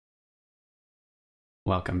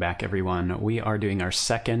Welcome back, everyone. We are doing our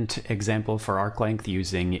second example for arc length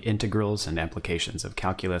using integrals and applications of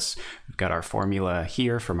calculus. We've got our formula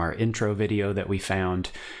here from our intro video that we found.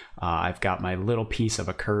 I've got my little piece of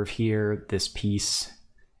a curve here. This piece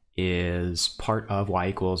is part of y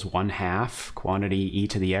equals 1/2 quantity e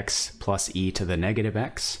to the x plus e to the negative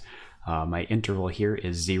x. My interval here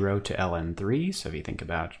is 0 to ln3. So if you think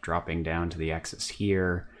about dropping down to the axis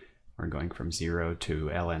here, we're going from 0 to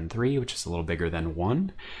ln3, which is a little bigger than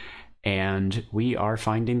 1. And we are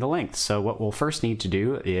finding the length. So what we'll first need to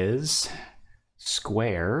do is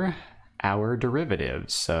square our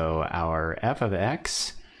derivatives. So our f of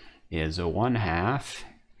x is 1/2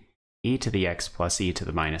 e to the x plus e to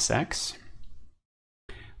the minus x.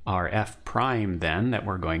 Our f prime then that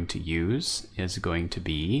we're going to use is going to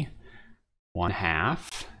be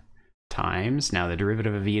 1/2 times, now the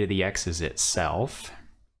derivative of e to the x is itself,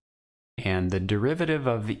 and the derivative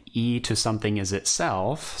of e to something is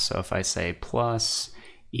itself. So if I say plus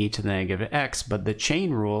e to the negative x, but the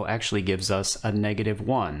chain rule actually gives us a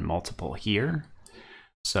 -1 multiple here.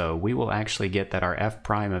 So we will actually get that our f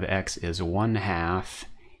prime of x is 1/2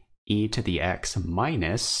 e to the x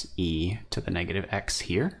minus e to the negative x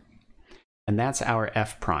here. And that's our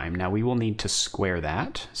f prime. Now we will need to square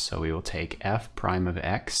that. So we will take f prime of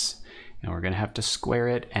x, and we're going to have to square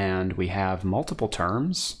it, and we have multiple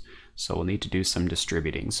terms. So we'll need to do some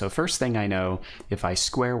distributing. So first thing I know, if I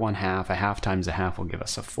square 1/2, a half times a half will give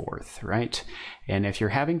us a fourth, right? And if you're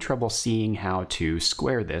having trouble seeing how to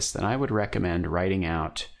square this, then I would recommend writing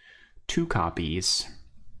out 2 copies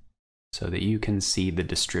so that you can see the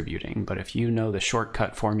distributing. But if you know the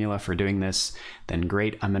shortcut formula for doing this, then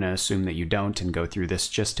great. I'm going to assume that you don't and go through this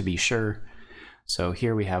just to be sure. So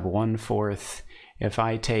here we have 1/4. If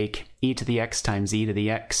I take e to the x times e to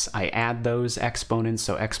the x, I add those exponents,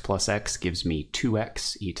 so x plus x gives me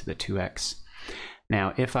 2x, e to the 2x.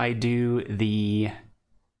 Now, if I do the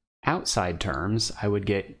outside terms, I would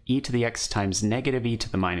get e to the x times negative e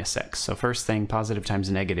to the minus x. So first thing, positive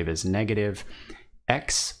times negative is negative.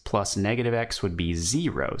 X plus negative x would be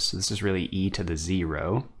 0, so this is really e to the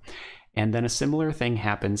 0. And then a similar thing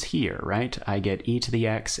happens here, right? I get e to the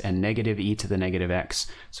x and negative e to the negative x,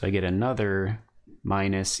 so I get another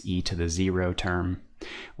minus e to the 0 term.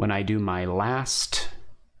 When I do my last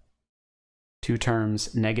 2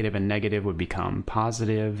 terms, negative and negative would become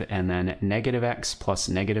positive, and then negative x plus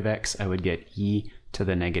negative x, I would get e to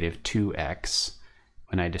the negative 2x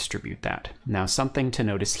when I distribute that. Now something to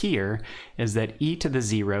notice here is that e to the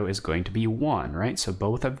 0 is going to be 1, right? So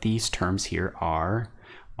both of these terms here are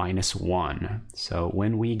 -1. So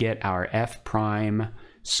when we get our f prime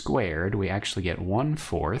squared, we actually get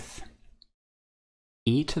 1/4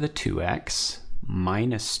 e to the 2x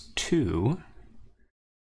minus 2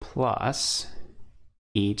 plus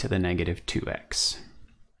e to the negative 2x.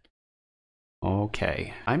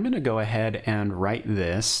 Okay, I'm going to go ahead and write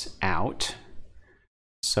this out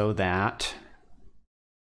so that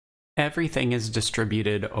everything is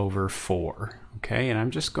distributed over 4. Okay, and I'm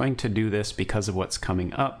just going to do this because of what's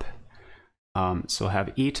coming up. So we'll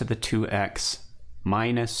have e to the 2x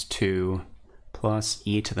minus 2 plus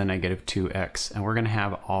e to the negative 2x, and we're going to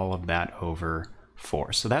have all of that over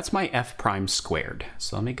 4. So that's my f prime squared.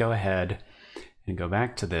 So let me go ahead and go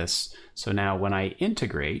back to this. So now when I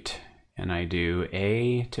integrate and I do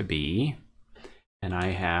a to b, and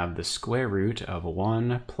I have the square root of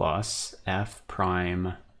 1 plus f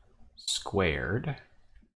prime squared.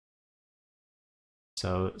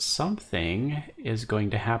 So something is going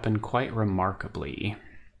to happen quite remarkably.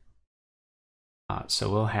 So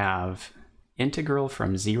we'll have integral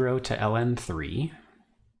from 0 to ln3,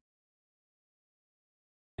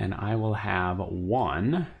 and I will have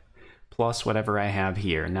 1 plus whatever I have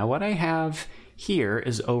here. Now what I have here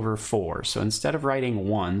is over 4, so instead of writing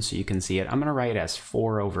 1 so you can see it, I'm going to write it as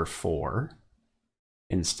 4/4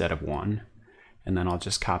 instead of 1, and then I'll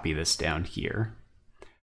just copy this down here.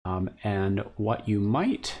 And what you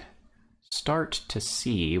might start to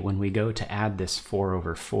see when we go to add this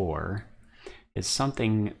 4/4 is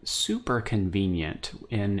something super convenient.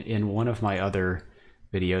 In one of my other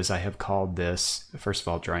videos, I have called this, first of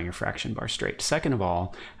all, drawing a fraction bar straight. Second of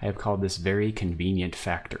all, I have called this very convenient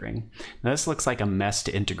factoring. Now this looks like a mess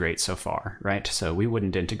to integrate so far, right? So we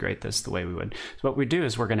wouldn't integrate this the way we would. So what we do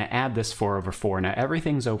is we're going to add this 4/4. Now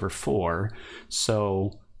everything's over 4,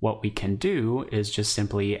 so what we can do is just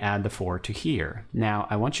simply add the 4 to here. Now,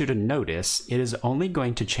 I want you to notice it is only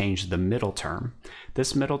going to change the middle term.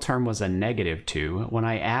 This middle term was a -2. When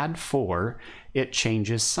I add 4, it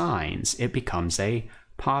changes signs. It becomes a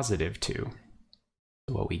 +2.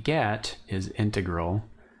 So what we get is integral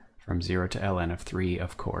from 0 to ln of 3,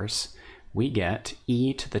 of course, we get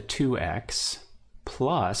e to the 2x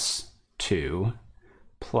plus 2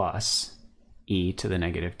 plus e to the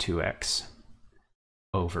negative 2x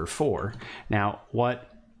over 4. Now, what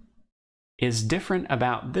is different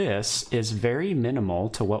about this is very minimal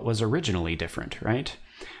to what was originally different, right?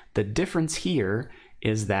 The difference here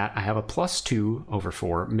is that I have a plus 2 over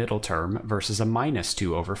 4 middle term versus a minus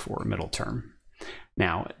 2 over 4 middle term.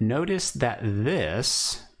 Now, notice that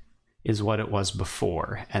this is what it was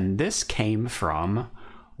before, and this came from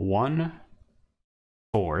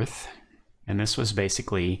 1/4, and this was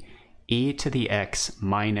basically e to the x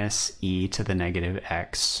minus e to the negative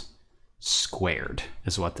x squared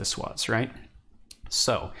is what this was, right?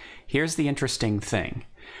 So here's the interesting thing.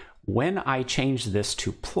 When I change this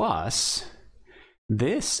to plus,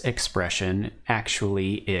 this expression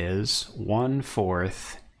actually is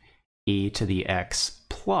 1/4 e to the x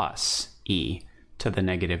plus e to the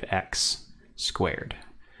negative x squared.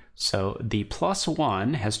 So the plus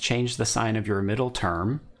 1 has changed the sign of your middle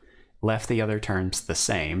term, left the other terms the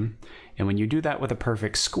same. And when you do that with a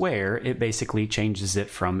perfect square, it basically changes it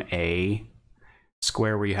from a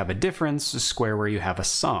square where you have a difference to a square where you have a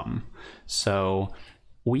sum. So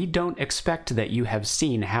we don't expect that you have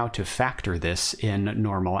seen how to factor this in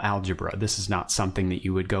normal algebra. This is not something that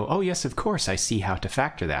you would go, oh yes, of course, I see how to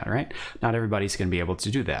factor that, right? Not everybody's going to be able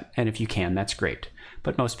to do that. And if you can, that's great.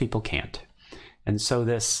 But most people can't. And so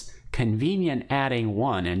this convenient adding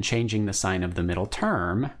 1 and changing the sign of the middle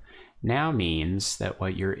term now means that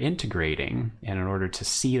what you're integrating, and in order to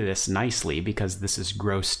see this nicely, because this is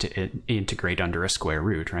gross to integrate under a square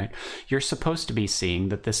root, right? You're supposed to be seeing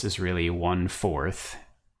that this is really 1/4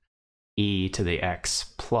 e to the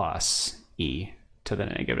x plus e to the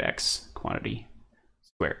negative x quantity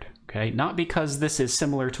squared, okay? Not because this is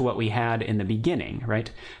similar to what we had in the beginning,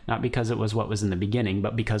 right? Not because it was what was in the beginning,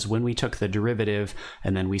 but because when we took the derivative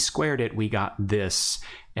and then we squared it, we got this,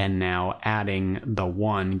 and now adding the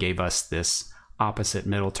 1 gave us this opposite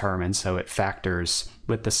middle term, and so it factors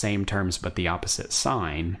with the same terms but the opposite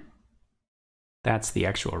sign. That's the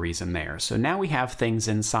actual reason there. So now we have things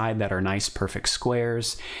inside that are nice perfect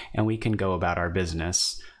squares, and we can go about our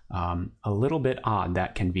business. A little bit odd,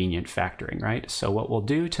 that convenient factoring, right? So what we'll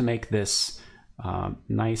do to make this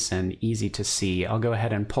nice and easy to see, I'll go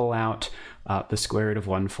ahead and pull out the square root of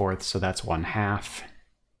 1/4, so that's 1/2.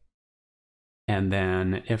 And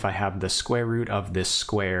then if I have the square root of this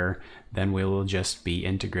square, then we will just be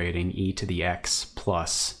integrating e to the x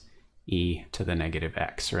plus e to the negative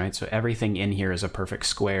x, right? So everything in here is a perfect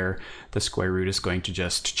square. The square root is going to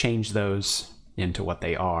just change those into what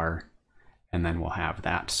they are, and then we'll have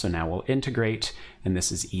that. So now we'll integrate, and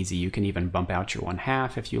this is easy. You can even bump out your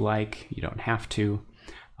 1/2 if you like. You don't have to.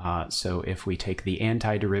 So if we take the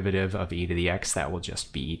antiderivative of e to the x, that will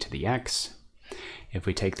just be e to the x. If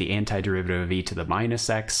we take the antiderivative of e to the minus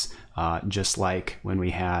x, just like when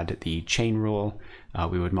we had the chain rule,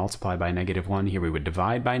 we would multiply by -1. Here we would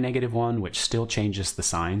divide by -1, which still changes the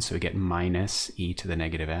sign, so we get minus e to the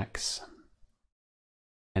negative x.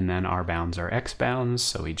 And then our bounds are x bounds,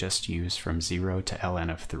 so we just use from 0 to ln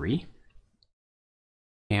of 3.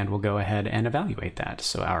 And we'll go ahead and evaluate that.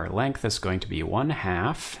 So our length is going to be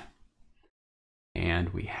 1/2,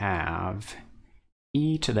 and we have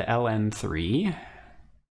e to the ln3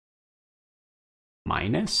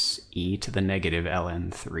 minus e to the negative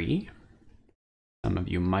ln3. Some of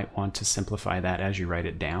you might want to simplify that as you write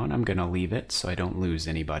it down. I'm going to leave it so I don't lose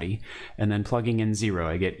anybody. And then plugging in 0,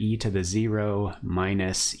 I get e to the 0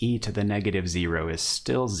 minus e to the negative 0 is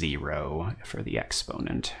still 0 for the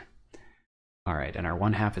exponent. All right, and our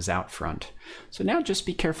 1/2 is out front. So now just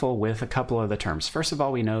be careful with a couple of the terms. First of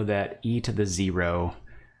all, we know that e to the 0,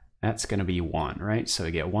 that's going to be 1, right? So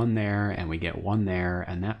we get 1 there, and we get 1 there,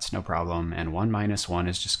 and that's no problem. And 1 minus 1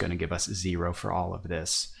 is just going to give us 0 for all of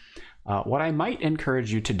this. What I might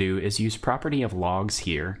encourage you to do is use property of logs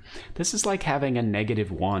here. This is like having a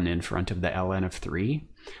 -1 in front of the ln of 3.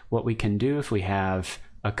 What we can do if we have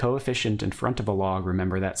a coefficient in front of a log,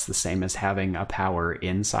 remember that's the same as having a power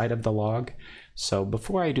inside of the log. So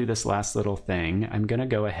before I do this last little thing, I'm going to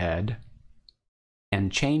go ahead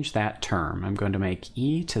and change that term. I'm going to make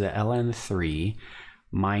e to the ln3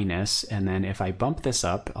 minus, and then if I bump this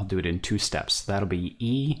up, I'll do it in 2 steps. That'll be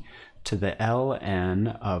e to the ln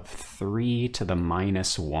of 3 to the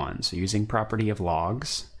 -1. So using property of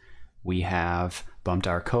logs, we have bumped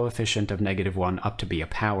our coefficient of -1 up to be a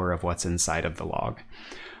power of what's inside of the log.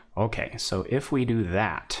 Okay, so if we do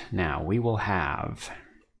that, now we will have,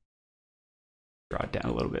 draw it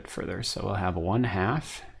down a little bit further, so we'll have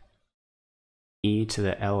 1/2 e to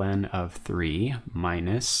the ln of 3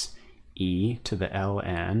 minus e to the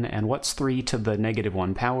ln. And what's 3 to the negative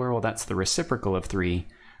 1 power? Well, that's the reciprocal of 3,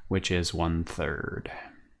 which is 1/3.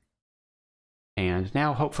 And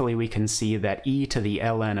now hopefully we can see that e to the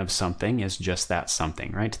ln of something is just that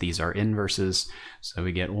something, right? These are inverses, so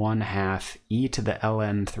we get 1/2 e to the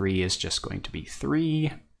ln 3 is just going to be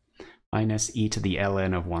 3, minus e to the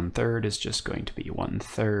ln of 1/3 is just going to be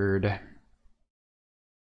 1/3.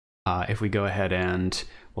 If we go ahead and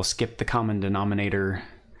we'll skip the common denominator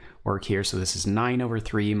work here, so this is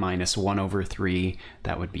 9/3 minus 1/3,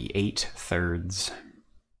 that would be 8/3.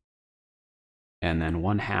 And then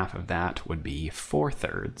 1/2 of that would be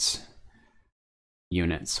 4/3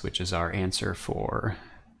 units, which is our answer for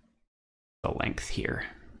the length here.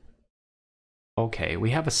 Okay,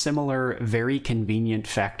 we have a similar, very convenient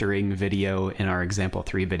factoring video in our example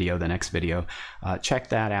 3 video, the next video. Check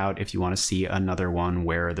that out if you want to see another one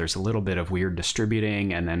where there's a little bit of weird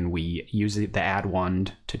distributing, and then we use the add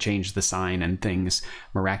 1 to change the sign, and things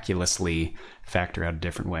miraculously factor out a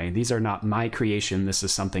different way. These are not my creation. This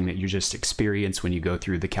is something that you just experience when you go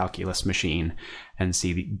through the calculus machine and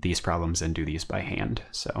see these problems and do these by hand.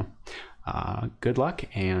 So good luck,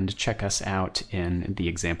 and check us out in the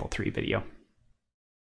example 3 video.